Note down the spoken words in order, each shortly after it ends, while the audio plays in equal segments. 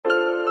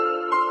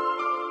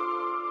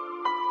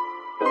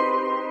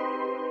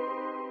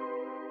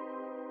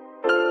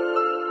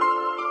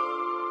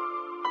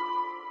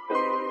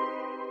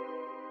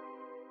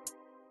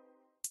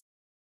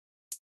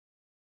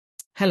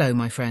Hello,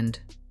 my friend.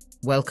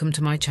 Welcome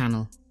to my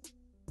channel.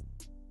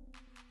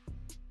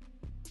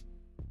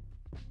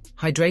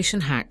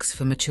 Hydration hacks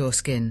for mature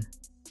skin.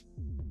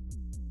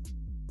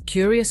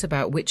 Curious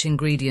about which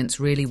ingredients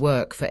really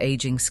work for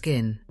aging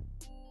skin?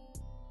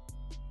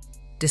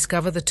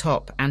 Discover the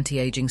top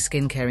anti-aging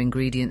skincare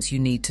ingredients you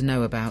need to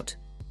know about.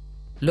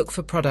 Look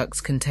for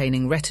products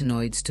containing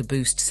retinoids to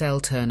boost cell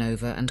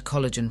turnover and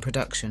collagen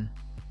production.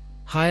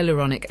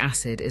 Hyaluronic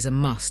acid is a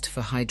must for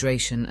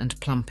hydration and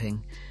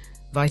plumping.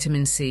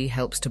 Vitamin C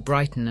helps to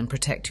brighten and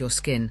protect your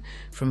skin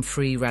from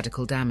free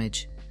radical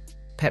damage.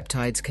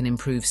 Peptides can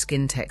improve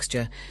skin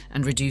texture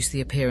and reduce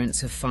the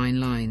appearance of fine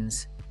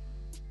lines.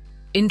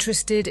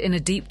 Interested in a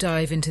deep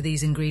dive into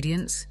these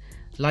ingredients?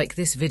 Like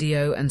this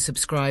video and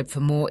subscribe for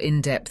more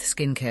in-depth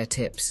skincare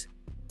tips.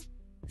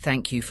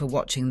 Thank you for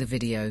watching the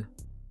video.